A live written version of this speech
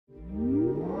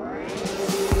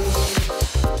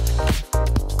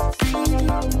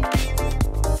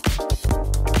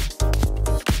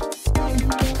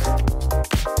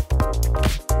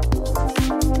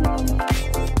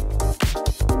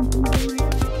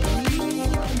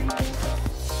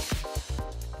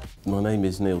My name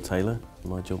is Neil Taylor.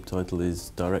 My job title is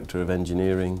Director of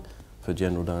Engineering for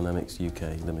General Dynamics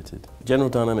UK Limited. General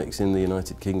Dynamics in the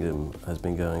United Kingdom has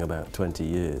been going about 20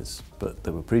 years, but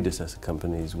there were predecessor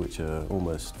companies which are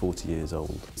almost 40 years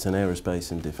old. It's an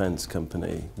aerospace and defence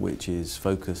company which is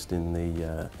focused in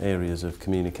the areas of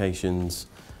communications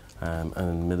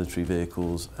and military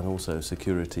vehicles, and also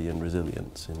security and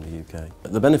resilience in the UK.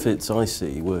 The benefits I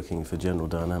see working for General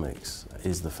Dynamics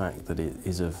is the fact that it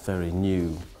is a very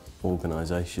new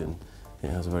organisation.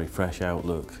 It has a very fresh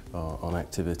outlook on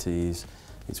activities,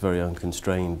 it's very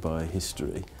unconstrained by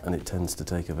history, and it tends to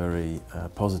take a very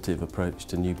positive approach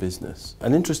to new business.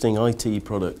 An interesting IT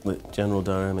product that General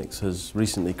Dynamics has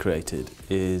recently created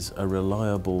is a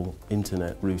reliable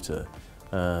internet router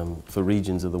for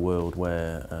regions of the world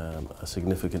where a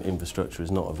significant infrastructure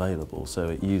is not available. So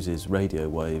it uses radio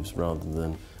waves rather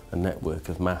than a network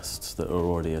of masts that are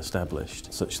already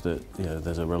established, such that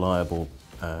there's a reliable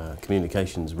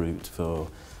communications route for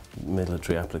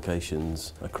military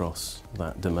applications across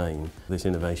that domain. This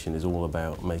innovation is all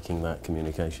about making that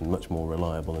communication much more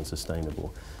reliable and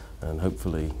sustainable, and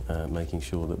hopefully making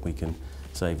sure that we can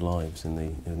save lives in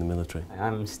the military.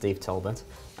 I'm Steve Talbot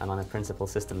and I'm a Principal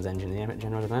Systems Engineer at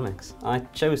General Dynamics. I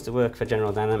chose to work for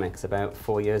General Dynamics about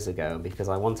 4 years ago because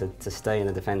I wanted to stay in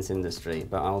the defence industry,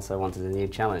 but I also wanted a new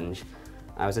challenge.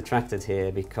 I was attracted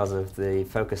here because of the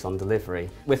focus on delivery.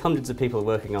 With hundreds of people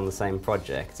working on the same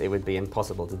project, it would be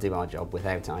impossible to do our job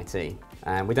without IT.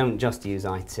 We don't just use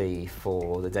IT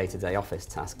for the day-to-day office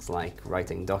tasks like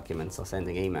writing documents or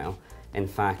sending email. In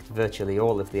fact, virtually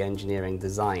all of the engineering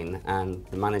design and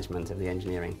the management of the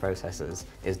engineering processes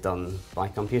is done by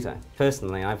computer.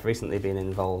 Personally, I've recently been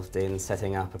involved in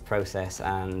setting up a process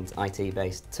and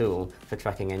IT-based tool for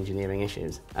tracking engineering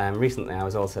issues. Recently, I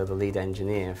was also the lead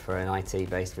engineer for an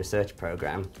IT-based research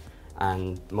program,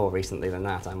 and more recently than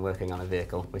that, I'm working on a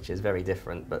vehicle which is very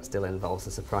different but still involves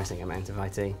a surprising amount of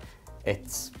IT.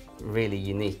 It's really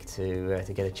unique to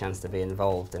get a chance to be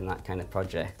involved in that kind of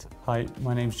project. Hi,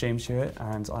 my name's James Hewitt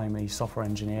and I'm a software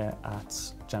engineer at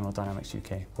General Dynamics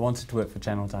UK. I wanted to work for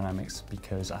General Dynamics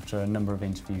because after a number of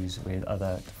interviews with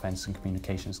other defence and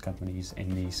communications companies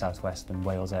in the Southwest and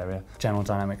Wales area, General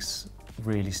Dynamics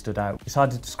really stood out. It's hard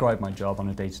to describe my job on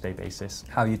a day-to-day basis.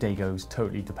 How your day goes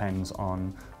totally depends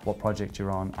on what project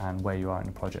you're on and where you are in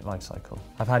the project lifecycle.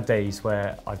 I've had days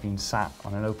where I've been sat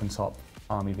on an open-top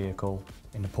army vehicle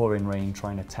in the pouring rain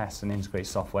trying to test and integrate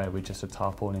software with just a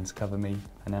tarpaulin to cover me,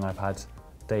 and then I've had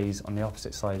days on the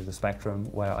opposite side of the spectrum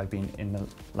where I've been in the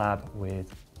lab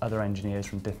with other engineers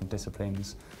from different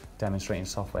disciplines demonstrating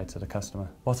software to the customer.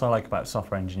 What I like about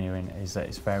software engineering is that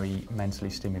it's very mentally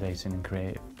stimulating and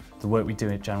creative. The work we do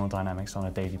at General Dynamics on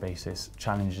a daily basis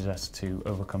challenges us to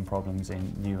overcome problems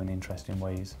in new and interesting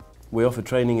ways. We offer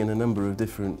training in a number of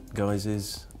different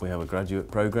guises. We have a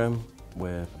graduate programme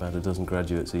where about a dozen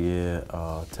graduates a year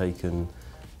are taken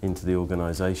into the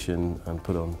organisation and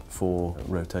put on 4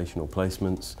 rotational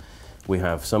placements. We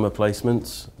have summer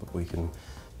placements. We can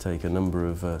take a number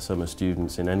of summer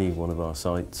students in any one of our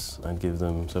sites and give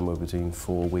them somewhere between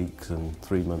 4 weeks and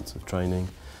 3 months of training.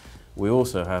 We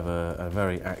also have a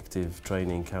very active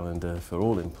training calendar for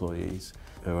all employees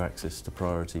who have access to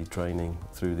priority training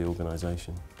through the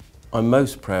organisation. I'm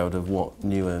most proud of what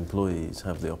new employees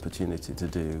have the opportunity to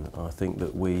do. I think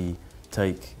that we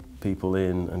take people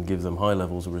in and give them high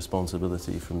levels of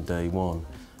responsibility from day one.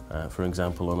 For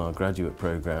example, on our graduate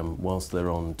programme, whilst they're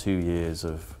on 2 years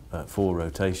of 4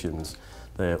 rotations,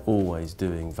 they're always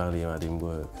doing value-adding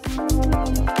work.